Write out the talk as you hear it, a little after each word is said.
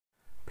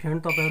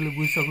Friend तपाईहरुले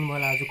बुझिसक्नुभयो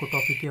होला आजको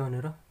टपिक के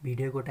भनेर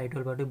भिडियोको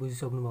टाइटलबाटै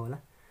बुझिसक्नुभयो होला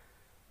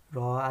र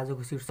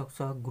आजको शीर्षक छ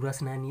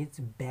गुरास नानी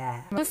इज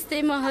ब्याक।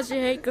 नमस्ते म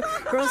हजुरहरुको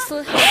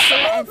रसुल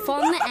helpful and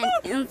fun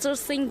and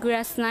interesting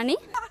गुरास नानी।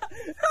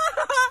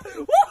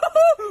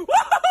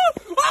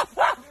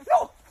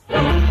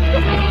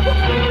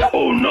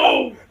 Oh no!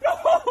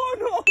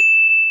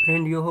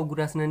 फ्रेन्ड यो हो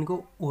गुरास नानीको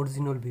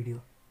ओरिजिनल भिडियो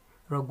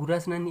र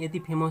गुरास नानी यति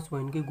फेमस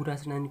भइन् कि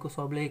गुरास नानीको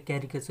सबले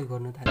क्यारिकेचर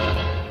गर्न थाले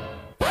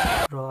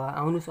र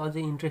आउनुस् अझै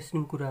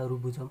इन्ट्रेस्टिङ कुराहरु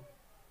बुझौं।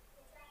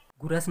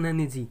 गुरास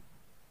नानी जी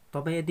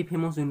तपाई यति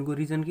फेमस हुनुको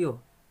रिजन के हो?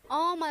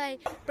 मलाई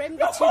प्रेम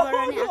गीतबाट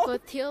नै आको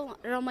थियो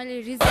र मैले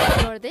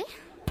रिजेक्ट गर्दै।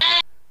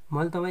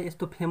 मैले तपाई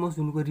यस्तो फेमस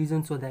हुनुको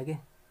रिजन सोधा के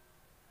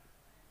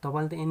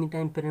तपाईले त एनी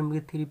टाइम प्रेम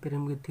गीत थ्री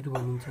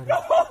भन्नुहुन्छ र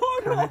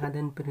खाना खाँदा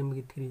पनि प्रेम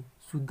गीत थ्री,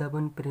 सुत्दा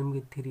पनि प्रेम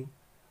गीत थ्री,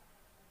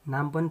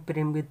 नाम पनि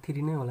प्रेम गीत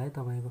थ्री नै होला है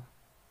तपाईको।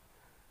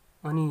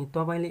 अनि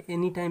तपाईले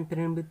एनी टाइम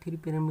प्रेम गीत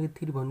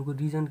थ्री भन्नुको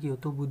रिजन के हो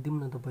त बुझ्दिम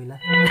न त पहिला।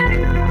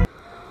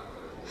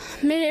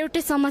 मेरो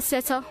एउटै समस्या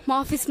छ,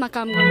 म अफिसमा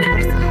काम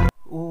गर्नुपर्छ।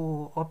 ओ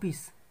अफिस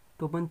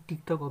त्यो पनि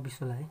टिकटक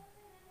अफिस होला है।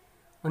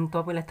 अनि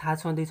तपाईलाई थाहा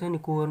छँदैछ नि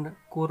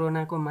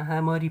कोरोनाको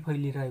महामारी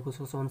फैलिरहेको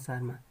छ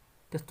संसारमा।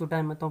 त्यस्तो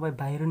टाइममा तपाई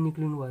बाहिर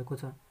निक्लिनु भएको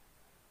छ,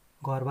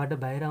 घरबाट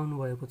बाहिर आउनु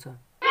भएको छ।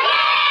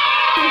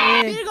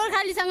 वीर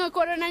गोर्खालीसँग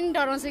कोरोना नि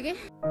डराउँछ के?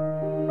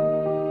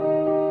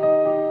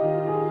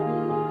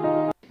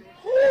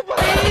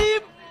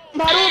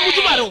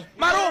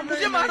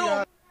 मुझे मारो।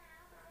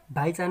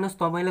 भाइ चाहनुस्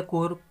तपाईलाई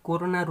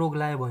कोरोना रोग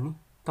लाग्यो भने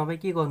तपाई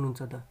के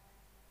गर्नुहुन्छ त?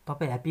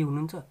 तपाई ह्यापी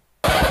हुनुहुन्छ?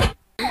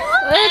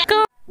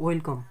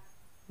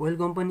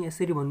 वेलकम पनि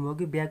यसरी भन्नुभयो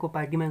कि बिहाको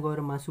पार्टीमा गएर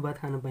मासु भात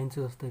खान पाइन्छ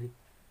जस्तरी।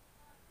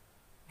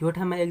 यो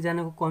ठाउँमा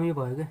एकजनाको कमी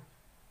भयो के?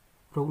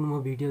 रोक्नु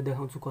म भिडियो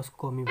देखाउँछु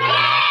कसको कमी भयो।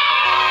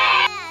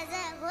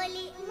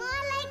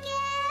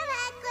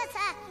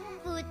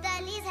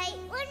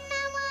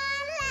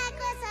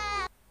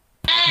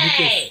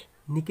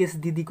 निकेश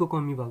दिदी को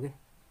कमी भयो के?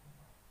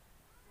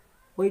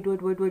 वेट यो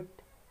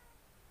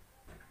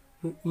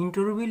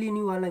इन्टरभ्यु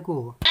लिनेवाला को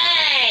हो?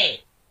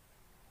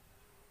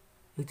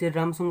 एकचोटि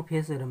रामसँग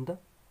फेस हेरौँ त।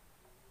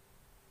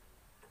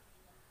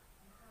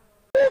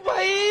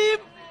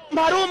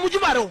 मुझे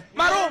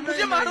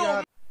मारो।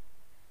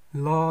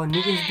 ल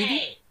निकेश दिदी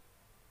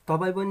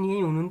तपाई पनि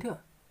यही हुनुहुन्थ्यो?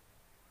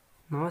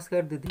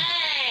 नमस्कार दिदी,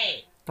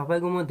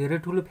 तपाईको म धेरै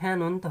ठुलो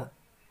फ्यान हो नि त।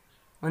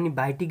 अनि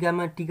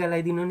भाइटिकामा टिका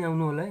लगाइदिनु नि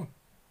आउनु होला है।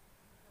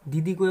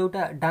 दिदीको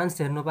एउटा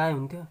डान्स हेर्न पाए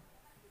हुन्थ्यो।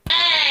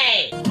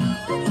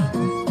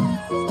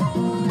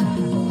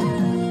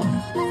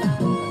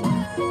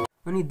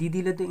 अनि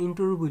दिदीले त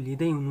इन्टरभ्यु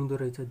लिँदै हुनुहुँदो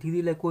रहेछ।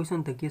 दिदीलाई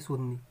क्वेसन त के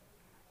सोध्ने,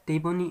 त्यही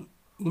पनि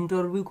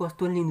इन्टरभ्यु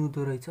कस्तो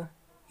लिनुहुँदो रहेछ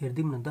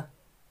हेर्दिम न त।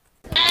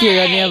 के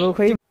गर्ने अब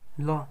खोइ।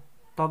 ल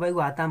तपाईको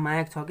हातमा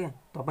माइक छ के?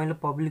 तपाईले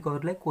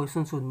पब्लिकहरुलाई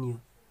क्वेसन सोध्नी हो।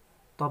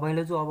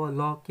 तपाईले चाहिँ अब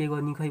ल के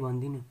गर्ने खै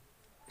भन्दिनु।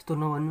 यस्तो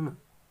नभन्नु न,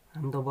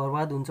 हामी त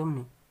बर्बाद हुन्छौं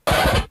नि।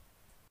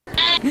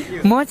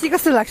 म चाहिँ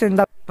कस्तो लाग्छ नि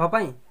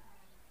तपाई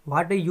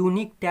what a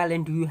unique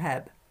talent you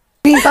have.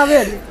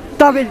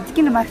 तपाईले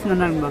किन मार्क्स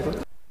नलाउनु भएको?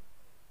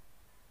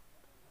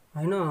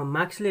 हैन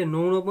मार्क्सले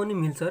नौन पनि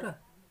मिल्छ र?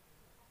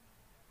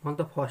 म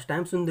त फर्स्ट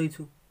टाइम सुन्दै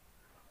छु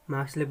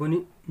मार्क्सले पनि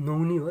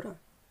नौनी हो र?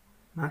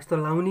 मार्क्स त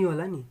लाउनी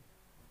होला नि।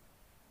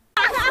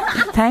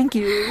 Thank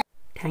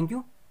you.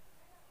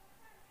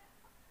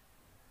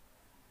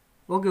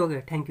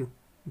 Okay thank you.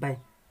 Bye.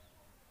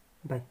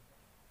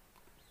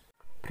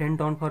 Friend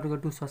don't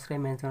forget to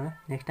subscribe my channel.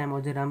 Next time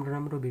अझै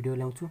राम्रो भिडियो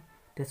ल्याउँछु।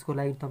 त्यसको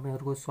लागि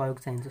तपाईहरुको सहयोग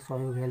चाहिन्छ,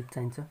 हेल्प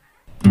चाहिन्छ।